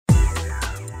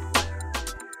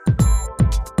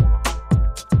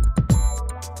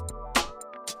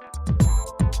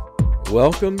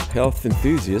Welcome, health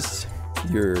enthusiasts.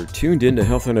 You're tuned into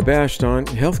Health UnaBASHed on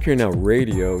Healthcare Now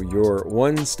Radio, your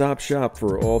one-stop shop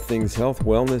for all things health,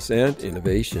 wellness, and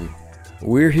innovation.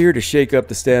 We're here to shake up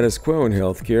the status quo in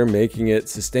healthcare, making it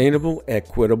sustainable,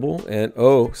 equitable, and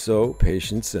oh so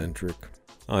patient-centric.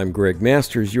 I'm Gregg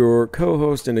Masters, your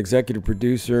co-host and executive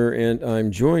producer, and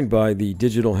I'm joined by the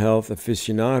digital health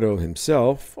aficionado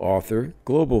himself, author,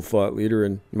 global thought leader,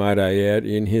 and might I add,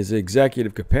 in his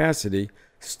executive capacity,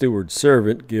 steward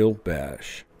servant Gil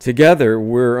Bash. Together,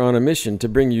 we're on a mission to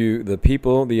bring you the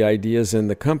people, the ideas,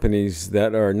 and the companies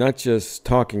that are not just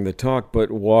talking the talk, but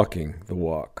walking the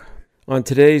walk. On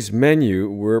today's menu,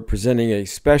 we're presenting a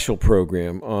special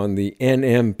program on the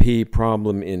NMP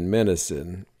problem in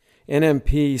medicine.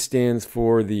 NMP stands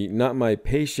for the not my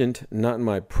patient, not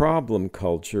my problem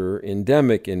culture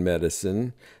endemic in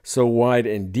medicine, so wide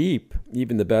and deep,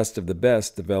 even the best of the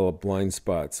best develop blind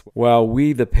spots, while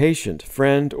we, the patient,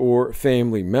 friend, or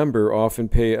family member, often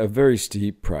pay a very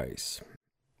steep price.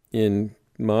 In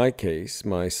my case,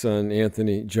 my son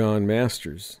Anthony John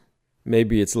Masters may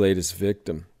be its latest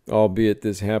victim, albeit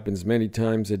this happens many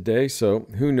times a day, so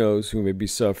who knows who may be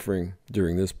suffering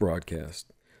during this broadcast.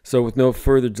 So with no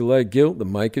further delay, Gil, the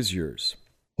mic is yours.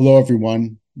 Hello,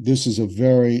 everyone. This is a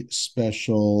very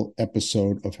special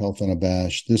episode of Health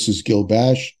UnaBASHed. This is Gil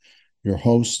Bash, your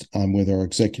host. I'm with our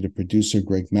executive producer,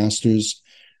 Gregg Masters.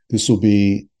 This will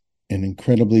be an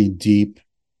incredibly deep,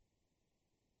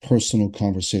 personal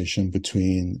conversation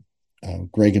between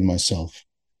Gregg and myself.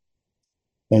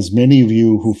 As many of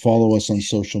you who follow us on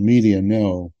social media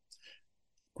know,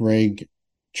 Gregg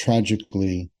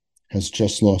tragically has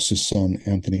just lost his son,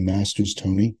 Anthony Masters,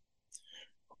 Tony,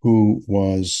 who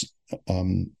was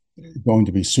going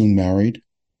to be soon married.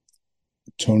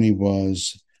 Tony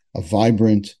was a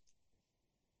vibrant,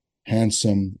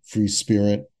 handsome, free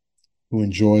spirit who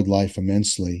enjoyed life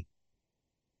immensely.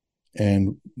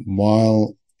 And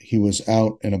while he was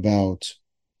out and about,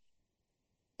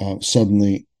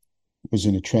 suddenly was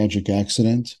in a tragic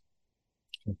accident,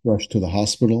 rushed to the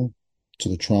hospital, to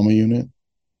the trauma unit,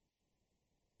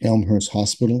 Elmhurst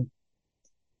Hospital,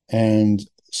 and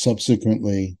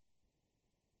subsequently,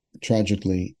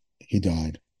 tragically, he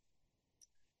died.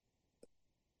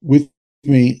 With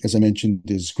me, as I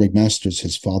mentioned, is Gregg Masters,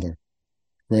 his father.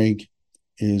 Gregg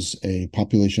is a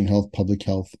population health, public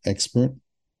health expert.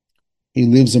 He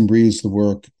lives and breathes the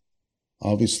work,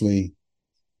 obviously,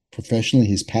 professionally.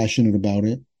 He's passionate about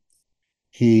it.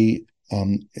 He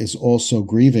is also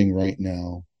grieving right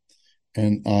now,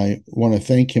 and I want to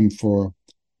thank him for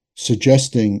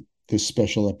suggesting this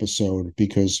special episode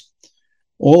because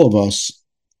all of us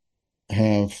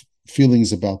have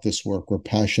feelings about this work. We're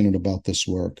passionate about this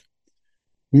work.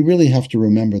 We really have to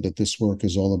remember that this work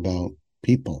is all about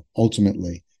people,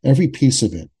 ultimately. Every piece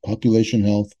of it, population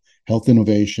health, health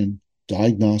innovation,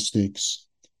 diagnostics,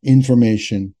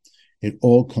 information, it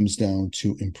all comes down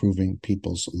to improving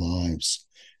people's lives.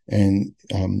 And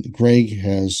Gregg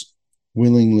has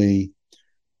willingly,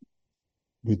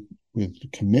 with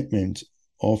commitment,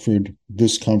 offered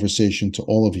this conversation to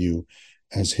all of you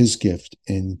as his gift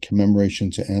in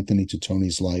commemoration to Anthony, to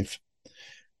Tony's life,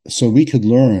 so we could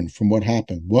learn from what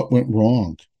happened, what went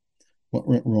wrong.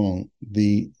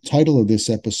 The title of this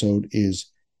episode is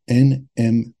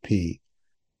NMP,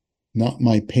 not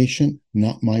my patient,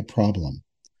 not my problem.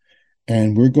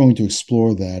 And we're going to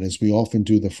explore that, as we often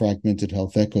do, the fragmented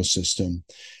health ecosystem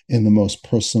in the most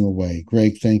personal way.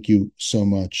 Gregg, thank you so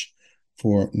much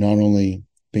for not only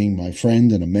being my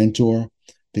friend and a mentor,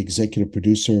 the executive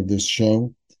producer of this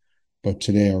show, but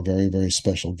today our very, very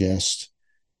special guest.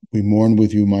 We mourn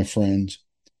with you, my friend.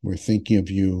 We're thinking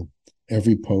of you.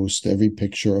 Every post, every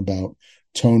picture about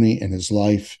Tony and his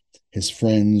life, his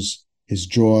friends, his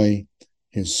joy,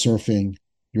 his surfing,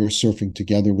 your surfing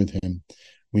together with him.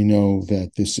 We know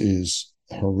that this is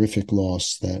a horrific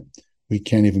loss that we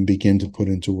can't even begin to put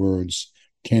into words,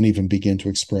 can't even begin to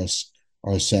express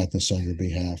our sadness on your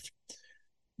behalf.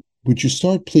 Would you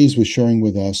start, please, with sharing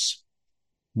with us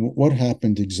what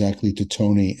happened exactly to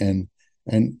Tony, and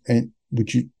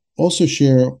would you also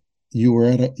share, you were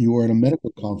at a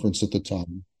medical conference at the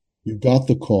time. You got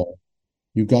the call,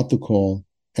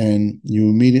 and you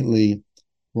immediately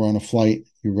were on a flight.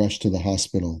 You rushed to the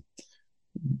hospital.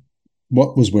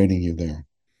 What was waiting you there?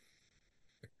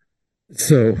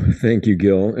 So thank you,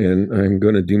 Gil, and I'm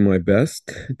going to do my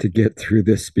best to get through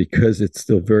this because it's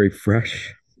still very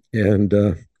fresh, and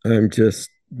I'm just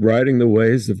riding the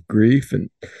waves of grief and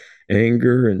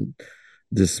anger and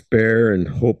despair and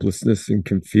hopelessness and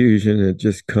confusion. It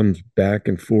just comes back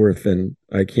and forth, and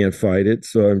I can't fight it,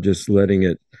 so I'm just letting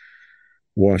it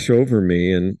wash over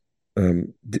me. And I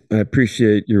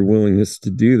appreciate your willingness to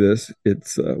do this.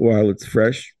 It's while it's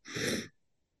fresh,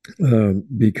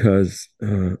 because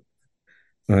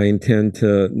I intend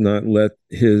to not let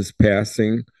his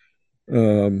passing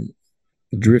um,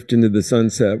 drift into the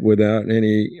sunset without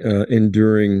any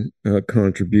enduring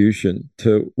contribution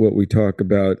to what we talk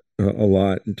about a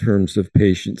lot in terms of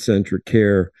patient-centric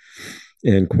care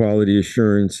and quality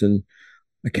assurance and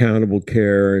accountable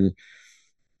care and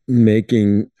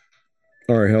making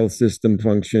our health system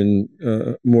function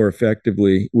more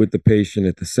effectively with the patient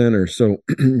at the center. So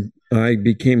I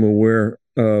became aware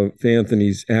of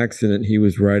Anthony's accident. He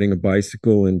was riding a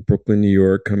bicycle in Brooklyn, New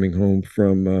York, coming home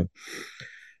from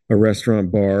a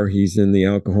restaurant bar. He's in the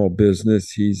alcohol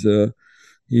business. He's a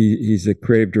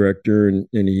creative director, and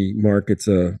he markets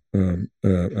a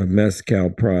mezcal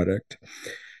product.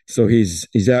 So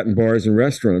he's out in bars and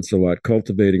restaurants a lot,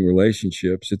 cultivating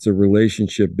relationships. It's a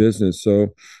relationship business. So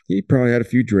he probably had a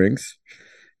few drinks,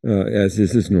 as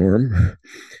is his norm,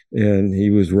 and he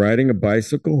was riding a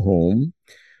bicycle home.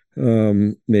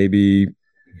 Maybe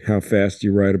how fast do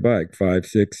you ride a bike? 5,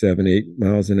 6, 7, 8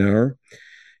 miles an hour.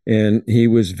 And he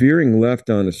was veering left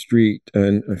on a street.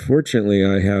 And unfortunately,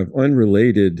 I have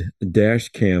unrelated dash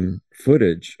cam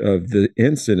footage of the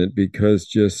incident because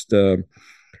just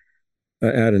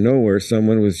out of nowhere,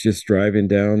 someone was just driving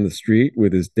down the street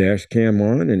with his dash cam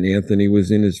on, and Anthony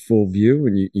was in his full view.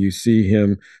 And you see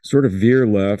him sort of veer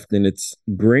left, and it's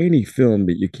grainy film,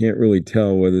 but you can't really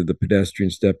tell whether the pedestrian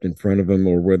stepped in front of him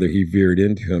or whether he veered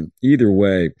into him. Either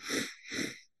way,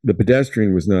 the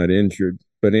pedestrian was not injured,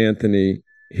 but Anthony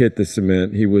hit the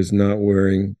cement. He was not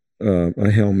wearing a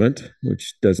helmet,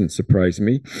 which doesn't surprise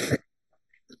me.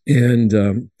 And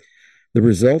the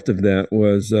result of that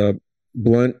was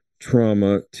blunt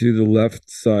trauma to the left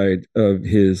side of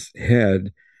his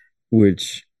head,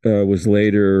 which was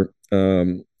later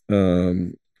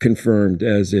confirmed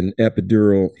as an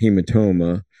epidural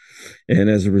hematoma. And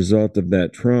as a result of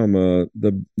that trauma,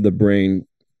 the brain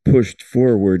pushed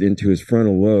forward into his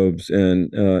frontal lobes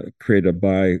and created a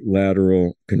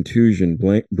bilateral contusion,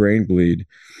 brain bleed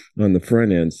on the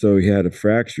front end. So he had a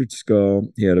fractured skull,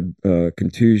 he had a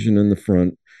contusion in the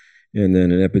front, and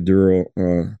then an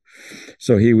epidural.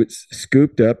 So he was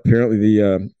scooped up. Apparently,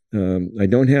 I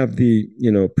don't have the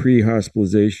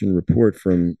pre-hospitalization report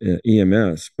from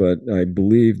EMS, but I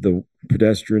believe the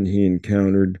pedestrian he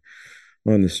encountered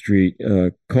on the street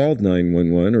called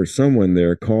 911, or someone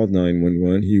there called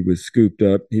 911. He was scooped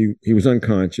up. He was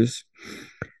unconscious.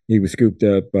 He was scooped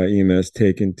up by EMS,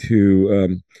 taken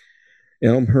to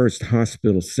Elmhurst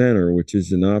Hospital Center, which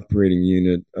is an operating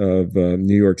unit of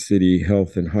New York City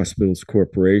Health and Hospitals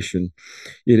Corporation.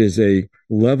 It is a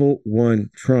level 1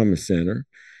 trauma center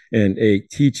and a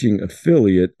teaching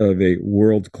affiliate of a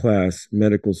world-class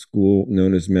medical school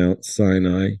known as Mount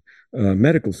Sinai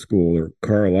Medical School, or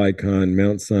Carl Icahn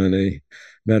Mount Sinai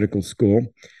Medical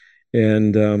School.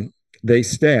 And they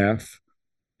staff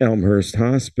Elmhurst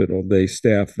Hospital. They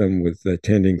staff them with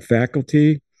attending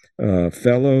faculty,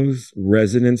 fellows,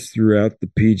 residents throughout the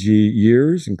PG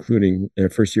years, including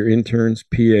first year interns,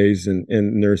 PAs, and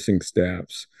nursing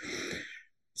staffs.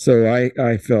 So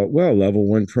I felt, well, level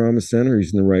 1 trauma center,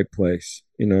 he's in the right place.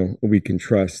 We can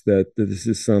trust that this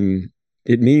is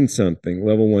it means something.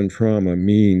 Level 1 trauma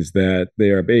means that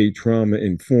they are trauma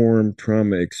informed,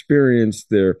 trauma experienced.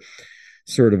 They're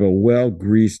sort of a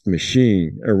well-greased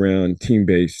machine around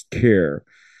team-based care.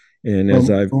 And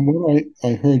from what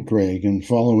I heard, Greg, and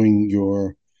following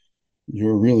your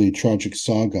really tragic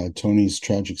saga, Tony's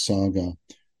tragic saga,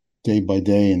 day by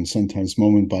day and sometimes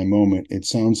moment by moment, it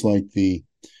sounds like the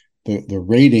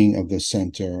rating of the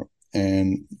center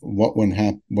and what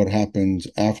happened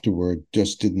afterward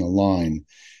just didn't align.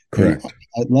 correct. And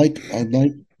I'd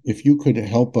like if you could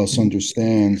help us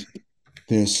understand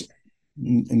this,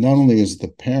 not only as the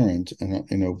parent and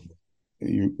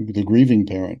the grieving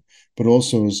parent, but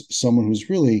also as someone who's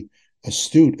really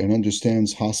astute and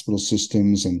understands hospital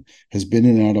systems and has been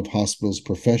in and out of hospitals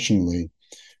professionally.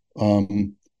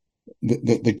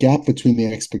 The gap between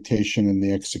the expectation and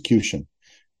the execution.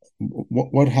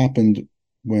 What happened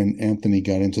when Anthony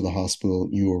got into the hospital?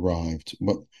 You arrived.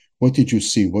 What did you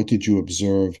see? What did you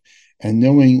observe? And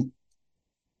knowing,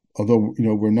 although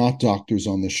we're not doctors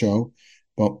on the show,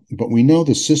 but we know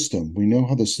the system. We know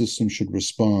how the system should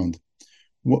respond.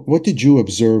 What did you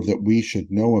observe that we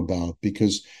should know about?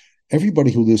 Because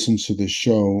everybody who listens to this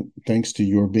show, thanks to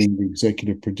your being the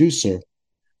executive producer,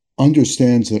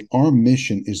 understands that our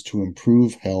mission is to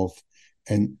improve health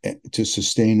and to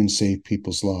sustain and save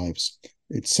people's lives.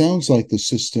 It sounds like the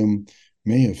system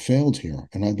may have failed here,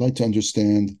 and I'd like to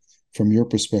understand from your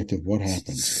perspective, what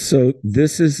happened? So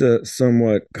this is a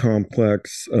somewhat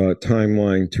complex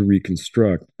timeline to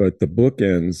reconstruct, but the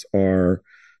bookends are,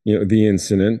 the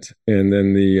incident and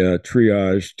then the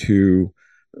triage to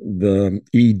the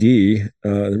ED,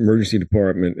 emergency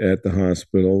department at the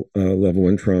hospital, level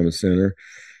 1 trauma center.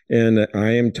 And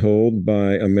I am told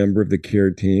by a member of the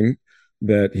care team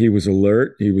that he was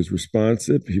alert, he was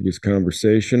responsive, he was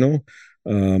conversational.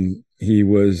 He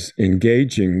was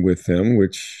engaging with them,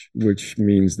 which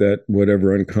means that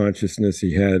whatever unconsciousness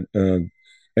he had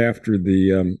after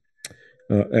the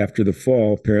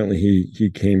fall, apparently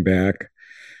he came back.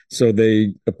 So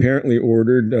they apparently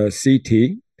ordered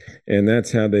CT, and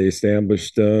that's how they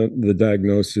established the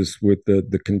diagnosis with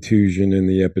the contusion and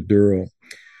the epidural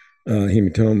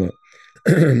hematoma.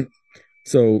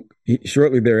 So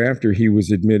shortly thereafter, he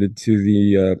was admitted to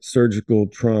the surgical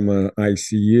trauma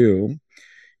ICU.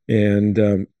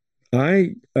 And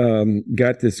I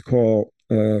got this call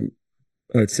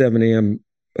at 7 a.m.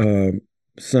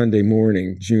 Sunday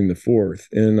morning, June the 4th.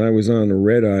 And I was on a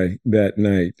red eye that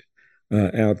night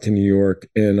out to New York.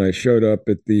 And I showed up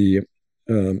at the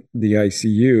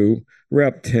ICU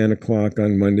around 10 o'clock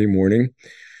on Monday morning.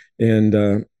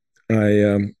 And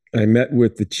I met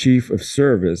with the chief of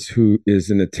service, who is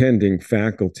an attending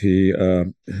faculty,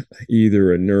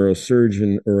 either a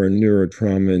neurosurgeon or a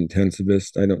neurotrauma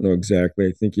intensivist. I don't know exactly.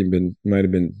 I think might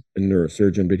have been a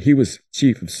neurosurgeon, but he was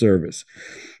chief of service.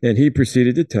 And he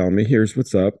proceeded to tell me, here's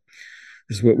what's up.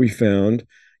 This is what we found.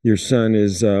 Your son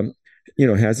is,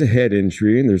 has a head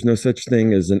injury, and there's no such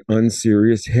thing as an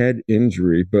unserious head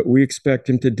injury, but we expect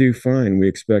him to do fine. We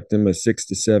expect him a 6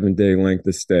 to 7 day length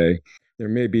of stay. There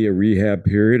may be a rehab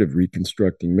period of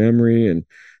reconstructing memory and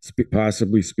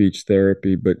possibly speech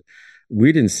therapy, but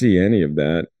we didn't see any of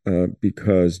that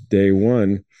because day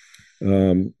one,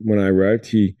 when I arrived,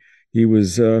 he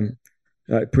was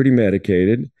pretty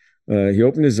medicated. He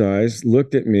opened his eyes,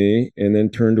 looked at me, and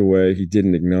then turned away. He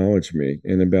didn't acknowledge me.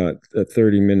 And about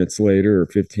 30 minutes later or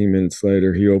 15 minutes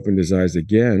later, he opened his eyes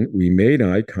again. We made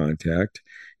eye contact,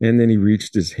 and then he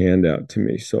reached his hand out to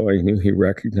me. So I knew he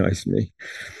recognized me.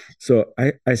 So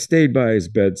I stayed by his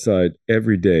bedside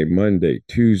every day, Monday,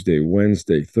 Tuesday,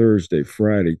 Wednesday, Thursday,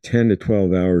 Friday, 10 to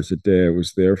 12 hours a day. I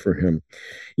was there for him.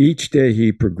 Each day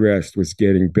he progressed, was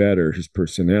getting better. His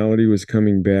personality was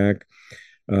coming back.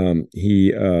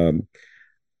 He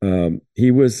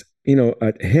was,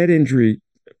 a head injury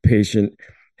patient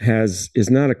is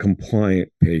not a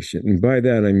compliant patient. And by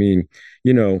that, I mean,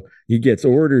 he gets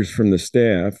orders from the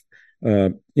staff.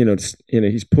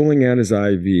 He's pulling out his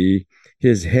IV.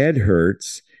 His head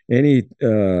hurts. Any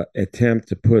attempt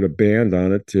to put a band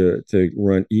on it to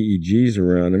run EEGs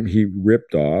around him, he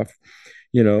ripped off.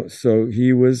 So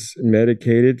he was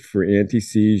medicated for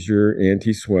anti-seizure,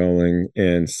 anti-swelling,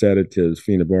 and sedatives,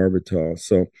 phenobarbital.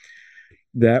 So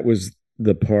that was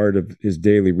the part of his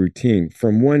daily routine.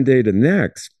 From one day to the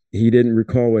next, he didn't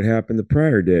recall what happened the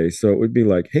prior day. So it would be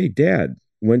like, hey, Dad,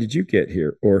 when did you get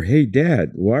here? Or, hey,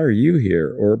 Dad, why are you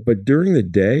here? But during the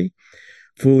day,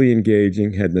 fully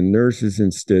engaging, had the nurses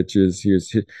in stitches.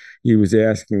 He was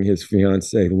asking his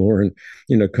fiancee, Lauren,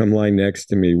 come lie next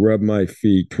to me, rub my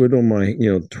feet, twirl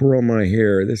my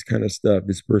hair, this kind of stuff.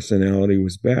 His personality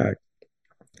was back.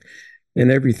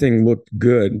 And everything looked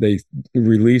good. They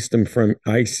released him from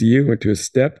ICU into a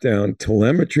step-down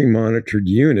telemetry monitored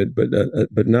unit,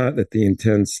 but not at the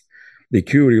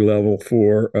acuity level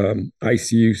for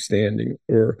ICU standing.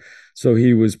 So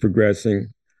he was progressing.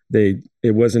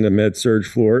 It wasn't a med surge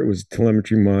floor. It was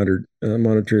telemetry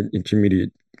monitored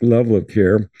intermediate level of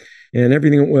care. And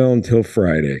everything went well until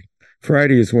Friday.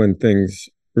 Friday is when things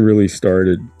really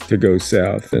started to go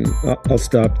south. And I'll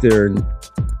stop there.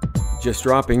 Just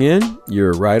dropping in,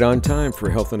 you're right on time for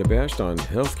Health Unabashed on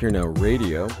Healthcare Now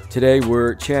Radio. Today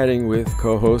we're chatting with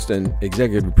co-host and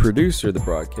executive producer of the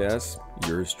broadcast,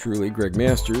 yours truly, Gregg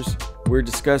Masters. We're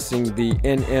discussing the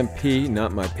NMP,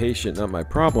 not my patient, not my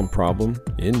problem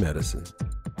in medicine.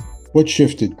 What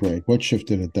shifted, Gregg? What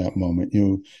shifted at that moment?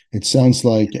 It sounds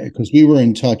like, because we were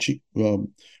in touch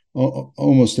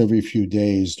almost every few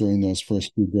days during those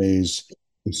first few days,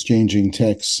 exchanging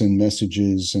texts and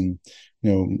messages and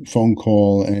phone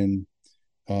call, and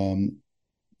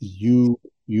you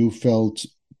felt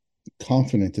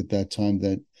confident at that time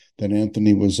that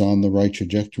Anthony was on the right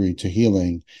trajectory to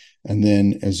healing. And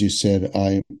then, as you said,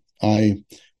 I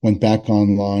went back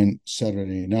online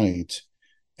Saturday night,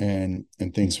 and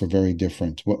things were very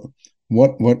different.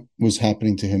 What was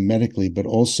happening to him medically, but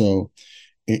also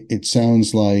it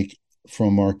sounds like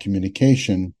from our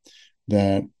communication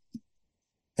that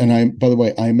And by the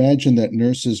way, I imagine that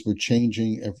nurses were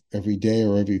changing every day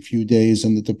or every few days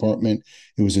in the department.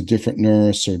 It was a different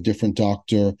nurse or a different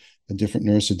doctor, a different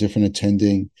nurse, a different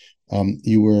attending.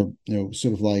 You were,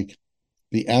 sort of like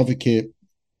the advocate,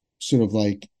 sort of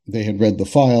like they had read the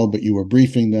file, but you were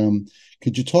briefing them.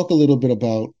 Could you talk a little bit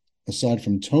about, aside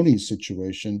from Tony's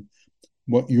situation,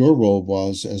 what your role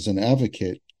was as an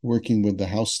advocate working with the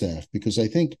house staff? Because I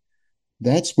think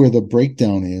that's where the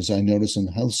breakdown is. I notice in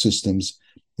health systems,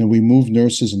 and we move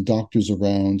nurses and doctors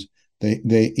around.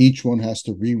 They each one has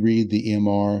to reread the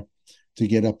EMR to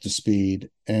get up to speed,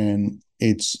 and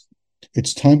it's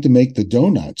time to make the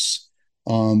donuts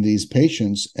on these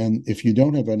patients. And if you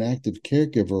don't have an active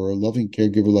caregiver or a loving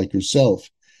caregiver like yourself,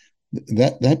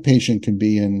 that patient can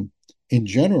be in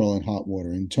general in hot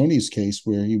water. In Tony's case,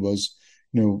 where he was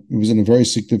in a very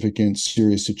significant,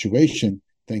 serious situation.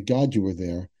 Thank God you were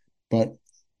there. But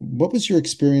what was your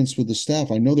experience with the staff?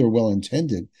 I know they're well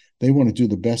intended. They want to do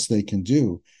the best they can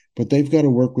do, but they've got to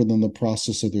work within the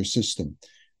process of their system.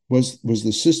 Was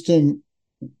the system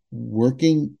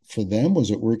working for them? Was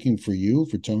it working for you,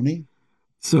 for Tony?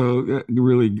 So,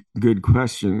 really good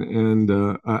question.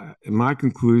 And my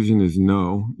conclusion is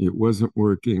no, it wasn't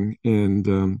working.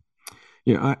 And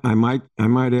yeah, I might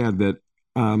add that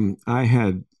I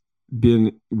had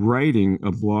been writing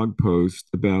a blog post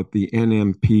about the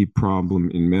NMP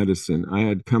problem in medicine. I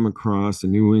had come across a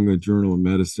New England Journal of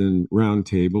Medicine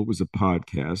roundtable. It was a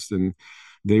podcast, and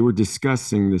they were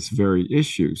discussing this very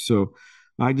issue. So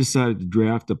I decided to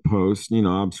draft a post,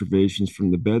 observations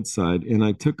from the bedside, and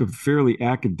I took a fairly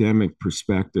academic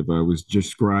perspective. I was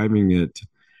describing it,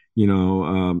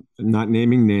 not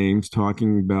naming names,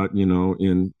 talking about,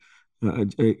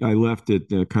 I left it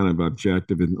kind of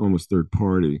objective and almost third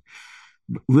party.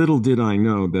 Little did I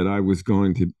know that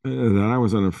that I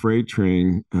was on a freight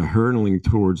train hurtling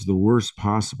towards the worst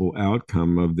possible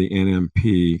outcome of the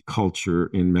NMP culture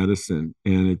in medicine.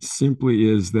 And it simply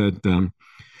is that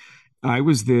I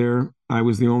was there. I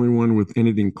was the only one with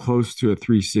anything close to a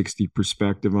 360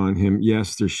 perspective on him.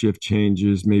 Yes, there's shift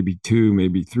changes, maybe two,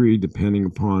 maybe three, depending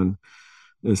upon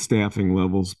the staffing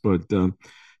levels, but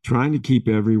trying to keep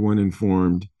everyone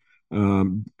informed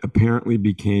apparently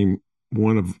became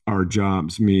one of our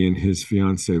jobs, me and his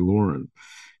fiance, Lauren.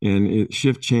 And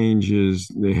shift changes,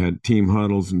 they had team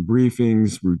huddles and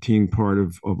briefings, routine part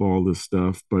of all this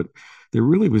stuff. But there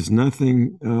really was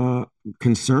nothing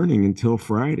concerning until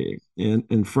Friday.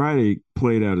 And Friday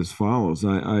played out as follows.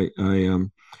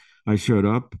 I showed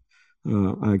up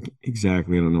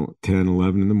exactly, I don't know, 10,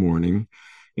 11 in the morning.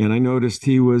 And I noticed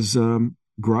he was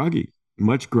groggy,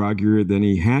 much groggier than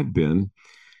he had been.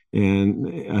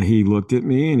 And he looked at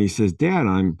me and he says, "Dad,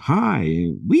 I'm high."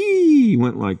 And we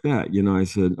went like that. I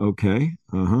said, "Okay,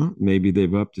 maybe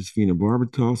they've upped his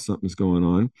phenobarbital. Something's going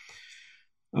on."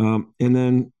 And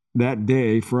then that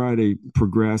day, Friday,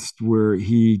 progressed where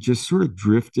he just sort of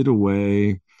drifted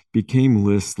away, became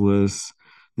listless,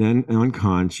 then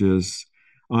unconscious,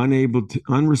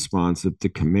 unresponsive to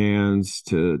commands,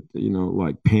 to,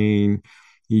 like pain.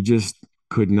 He just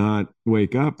could not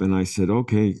wake up. And I said,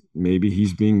 okay, maybe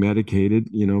he's being medicated,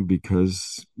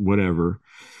 because whatever.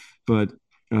 But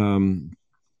he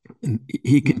Was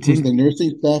the continued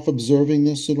nursing staff observing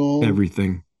this at all?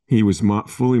 everything. He was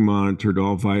fully monitored.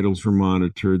 All vitals were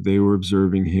monitored. They were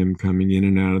observing him coming in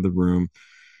and out of the room.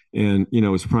 And, it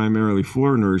was primarily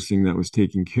floor nursing that was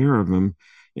taking care of him,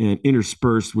 and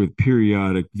interspersed with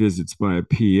periodic visits by a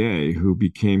PA who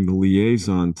became the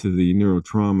liaison to the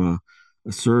neurotrauma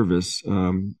service.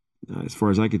 As far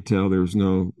as I could tell, there was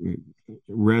no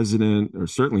resident, or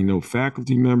certainly no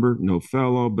faculty member, no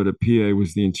fellow, but a PA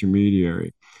was the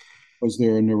intermediary. Was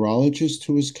there a neurologist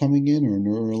who was coming in, or a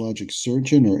neurologic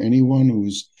surgeon, or anyone who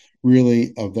was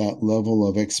really of that level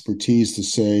of expertise to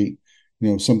say,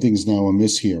 something's now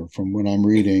amiss here? From what I'm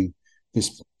reading,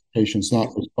 this patient's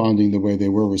not responding the way they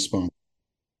were responding.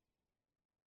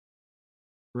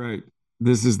 Right.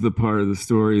 This is the part of the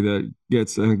story that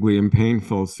gets ugly and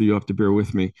painful, so you have to bear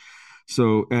with me.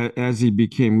 So as he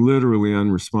became literally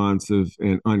unresponsive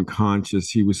and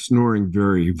unconscious, he was snoring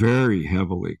very, very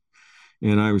heavily.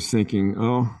 And I was thinking,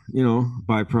 oh,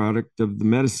 byproduct of the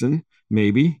medicine,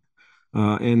 maybe.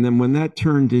 And then when that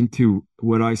turned into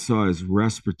what I saw as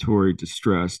respiratory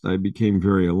distress, I became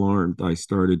very alarmed. I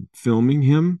started filming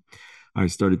him. I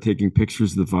started taking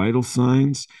pictures of the vital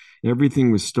signs.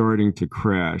 Everything was starting to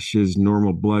crash. His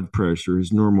normal blood pressure,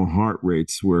 his normal heart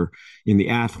rates were in the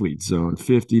athlete zone,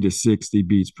 50 to 60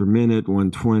 beats per minute,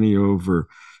 120 over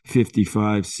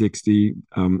 55, 60.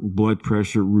 Blood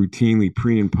pressure routinely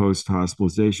pre and post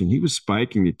hospitalization. He was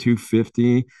spiking to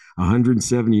 250,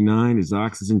 179. His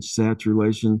oxygen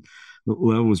saturation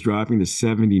level was dropping to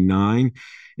 79.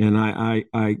 And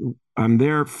I'm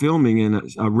there filming,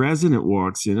 and a resident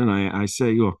walks in, and I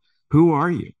say, well, who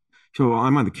are you? So, well,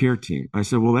 I'm on the care team. I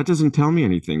said, well, that doesn't tell me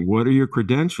anything. What are your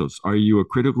credentials? Are you a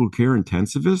critical care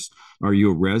intensivist? Are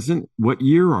you a resident? What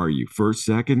year are you? First,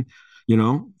 second,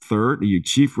 third? Are you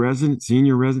chief resident,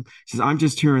 senior resident? She says, I'm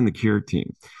just here on the care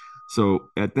team. So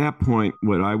at that point,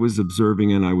 what I was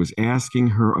observing and I was asking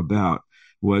her about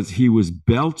was he was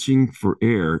belching for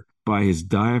air by his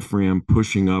diaphragm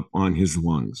pushing up on his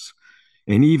lungs.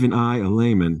 And even I, a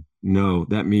layman, know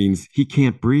that means he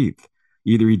can't breathe.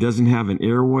 Either he doesn't have an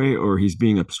airway or he's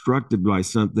being obstructed by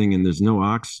something and there's no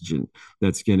oxygen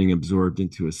that's getting absorbed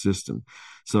into his system.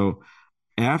 So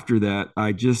after that,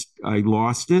 I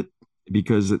lost it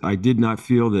because I did not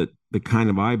feel that the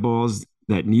kind of eyeballs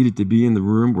that needed to be in the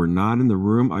room were not in the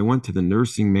room. I went to the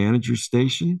nursing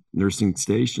station,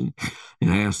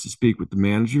 and I asked to speak with the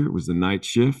manager. It was the night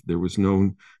shift. There was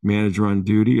no manager on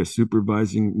duty. A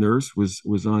supervising nurse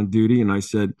was on duty, and I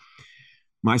said,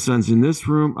 my son's in this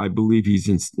room. I believe he's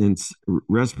in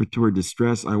respiratory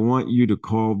distress. I want you to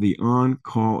call the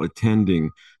on-call attending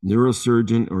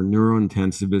neurosurgeon or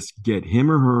neurointensivist, get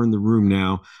him or her in the room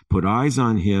now, put eyes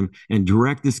on him, and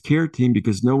direct this care team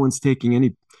because no one's taking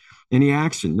any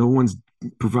action. No one's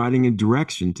providing a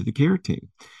direction to the care team.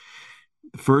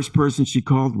 The first person she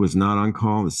called was not on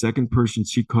call. The second person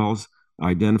she calls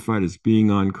identified as being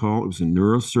on call. It was a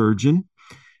neurosurgeon.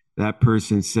 That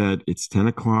person said, it's 10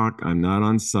 o'clock. I'm not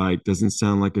on site. Doesn't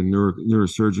sound like a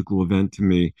neurosurgical event to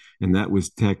me. And that was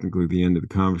technically the end of the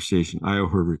conversation. I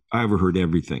overheard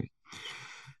everything.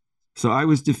 So I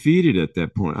was defeated at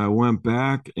that point. I went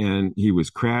back and he was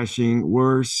crashing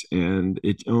worse. And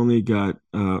it only got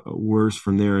worse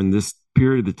from there. And this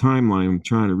period of the timeline I'm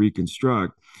trying to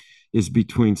reconstruct is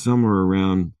between somewhere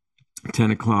around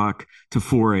 10 o'clock to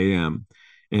 4 a.m.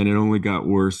 And it only got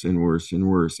worse and worse and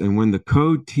worse. And when the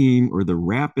code team or the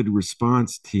rapid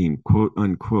response team, quote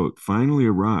unquote, finally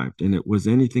arrived, and it was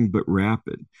anything but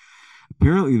rapid,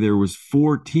 apparently there was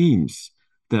 4 teams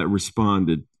that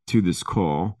responded to this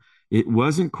call. It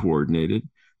wasn't coordinated.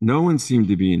 No one seemed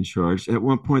to be in charge. At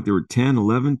one point, there were 10,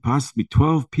 11, possibly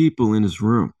 12 people in his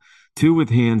room, 2 with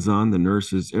hands on, the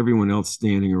nurses, everyone else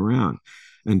standing around,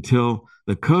 until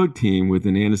the code team with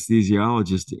an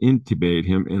anesthesiologist to intubate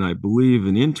him, and I believe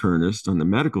an internist on the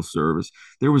medical service.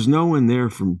 There was no one there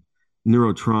from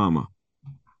neurotrauma.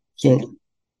 So,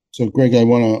 so Greg, I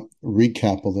want to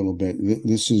recap a little bit.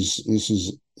 This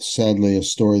is sadly a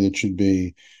story that should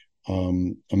be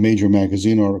a major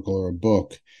magazine article or a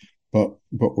book, but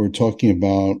we're talking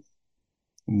about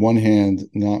one hand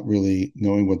not really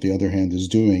knowing what the other hand is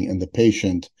doing, and the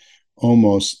patient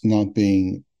almost not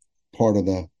being part of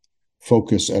the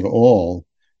focus at all.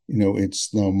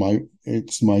 It's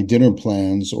my dinner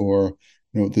plans, or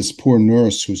this poor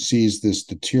nurse who sees this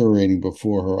deteriorating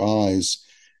before her eyes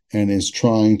and is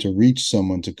trying to reach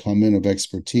someone to come in of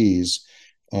expertise.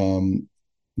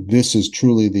 This is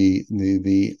truly the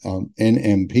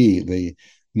NMP, the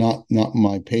not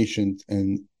my patient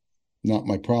and not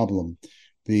my problem.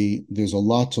 There's a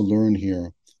lot to learn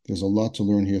here. There's a lot to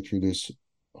learn here through this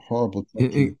horrible.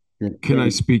 Can I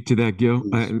speak to that, Gil?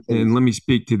 And let me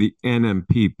speak to the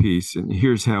NMP piece. And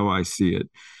here's how I see it.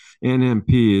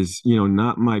 NMP is,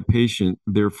 not my patient,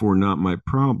 therefore not my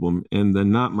problem. And the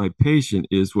not my patient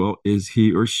is, well, is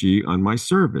he or she on my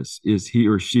service? Is he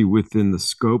or she within the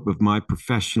scope of my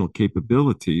professional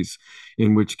capabilities?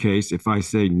 In which case, if I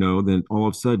say no, then all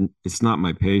of a sudden it's not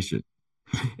my patient.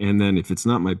 And then if it's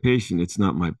not my patient, it's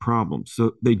not my problem.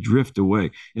 So they drift away.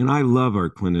 And I love our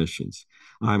clinicians.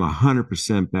 I'm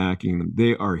 100% backing them.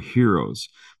 They are heroes.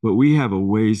 But we have a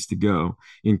ways to go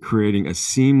in creating a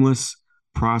seamless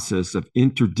process of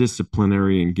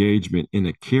interdisciplinary engagement in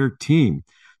a care team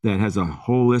that has a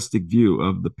holistic view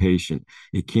of the patient.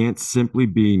 It can't simply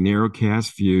be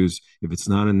narrowcast views. If it's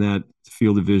not in that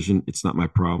field of vision, it's not my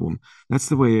problem. That's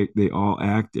the way they all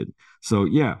acted. So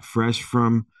yeah,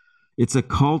 it's a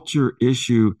culture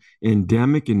issue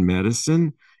endemic in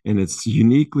medicine, and it's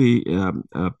uniquely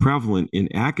prevalent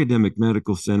in academic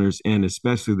medical centers and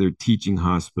especially their teaching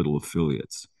hospital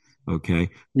affiliates. Okay.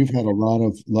 We've had a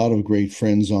lot of great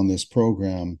friends on this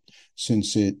program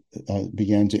since it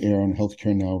began to air on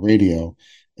Healthcare Now Radio.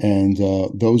 And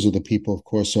those are the people, of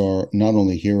course, are not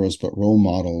only heroes, but role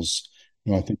models.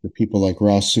 I think the people like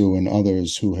Rasu and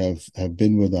others who have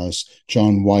been with us,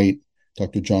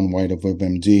 Dr. John White of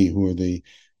WebMD, who are the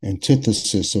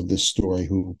antithesis of this story,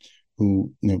 who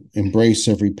embrace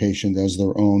every patient as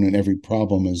their own and every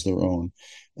problem as their own.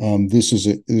 This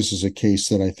is a case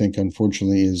that I think,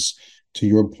 unfortunately, is to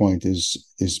your point, is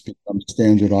become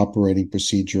standard operating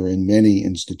procedure in many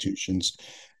institutions.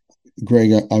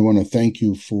 Gregg, I want to thank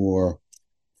you for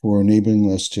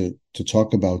enabling us to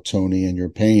talk about Tony and your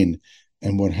pain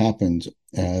and what happened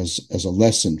as a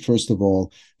lesson. First of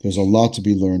all, there's a lot to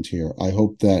be learned here. I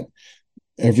hope that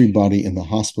everybody in the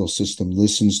hospital system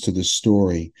listens to this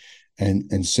story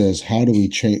and says, how do we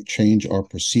change our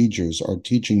procedures, our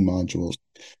teaching modules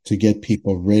to get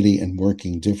people ready and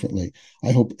working differently?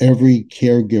 I hope every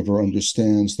caregiver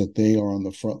understands that they are on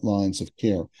the front lines of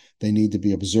care. They need to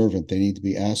be observant. They need to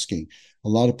be asking. A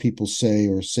lot of people say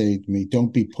to me,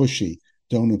 don't be pushy.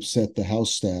 Don't upset the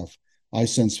house staff. I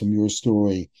sense from your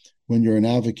story, when you're an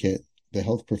advocate, the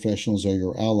health professionals are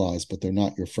your allies, but they're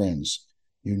not your friends.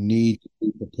 You need to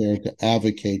be prepared to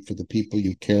advocate for the people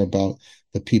you care about,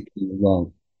 the people you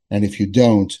love. And if you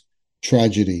don't,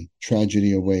 tragedy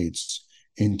awaits.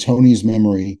 In Tony's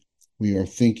memory, we are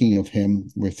thinking of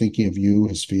him. We're thinking of you,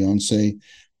 his fiance,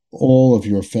 all of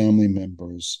your family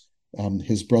members,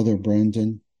 his brother,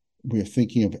 Brendan. We're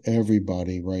thinking of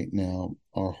everybody right now.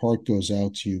 Our heart goes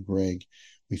out to you, Gregg.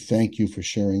 We thank you for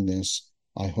sharing this.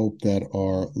 I hope that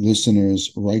our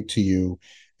listeners write to you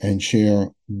and share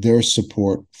their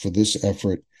support for this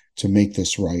effort to make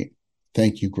this right.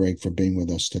 Thank you, Gregg, for being with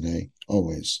us today,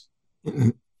 always.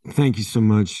 Thank you so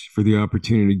much for the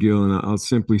opportunity, Gil. And I'll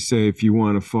simply say, if you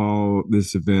want to follow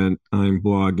this event, I'm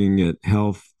blogging at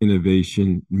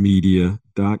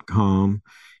healthinnovationmedia.com,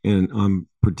 and I'm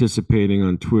participating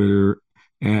on Twitter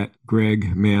at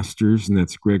Gregg Masters, and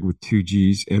that's Gregg with 2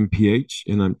 G's, MPH,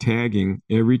 and I'm tagging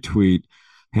every tweet,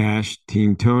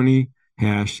 #Team Tony,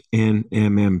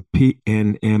 #NMP,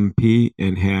 NMP,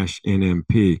 and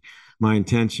 #NMP. My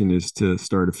intention is to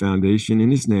start a foundation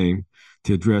in his name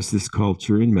to address this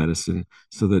culture in medicine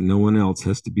so that no one else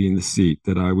has to be in the seat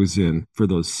that I was in for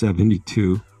those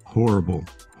 72 horrible,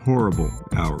 horrible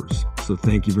hours. So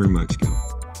thank you very much, Gil.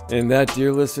 And that,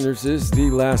 dear listeners, is the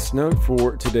last note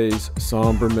for today's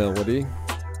somber melody.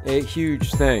 A huge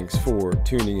thanks for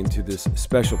tuning into this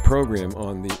special program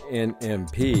on the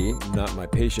NMP, Not My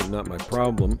Patient, Not My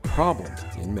Problem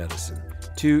in medicine.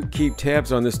 To keep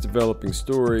tabs on this developing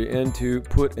story and to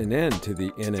put an end to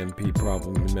the NMP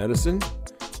problem in medicine,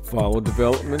 follow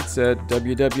developments at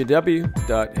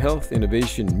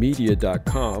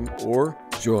www.healthinnovationmedia.com or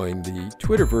join the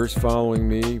Twitterverse following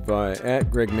me via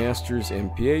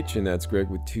 @GreggMastersMPH, and that's Gregg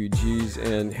with 2 G's,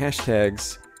 and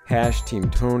hashtags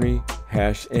 #TeamTony,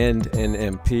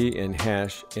 #NNMP, and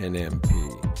 #NMP.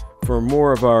 For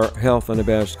more of our Health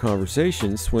Unabashed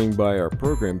conversations, swing by our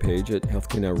program page at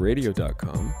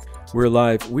healthcarenowradio.com. We're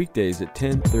live weekdays at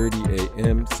 10:30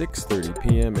 a.m., 6:30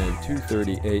 p.m., and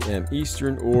 2:30 a.m.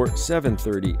 Eastern, or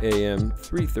 7:30 a.m.,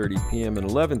 3:30 p.m., and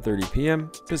 11:30 p.m.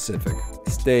 Pacific.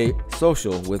 Stay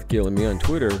social with Gil and me on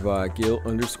Twitter via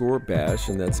Gil_Bash,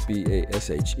 and that's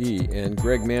BASHE, and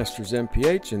Gregg Masters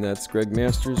MPH, and that's Gregg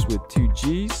Masters with 2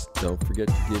 G's. Don't forget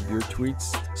to give your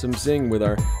tweets some zing with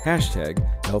our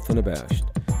 #HealthUnabashed.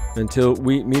 Until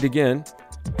we meet again,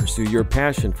 pursue your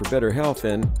passion for better health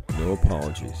and no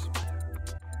apologies.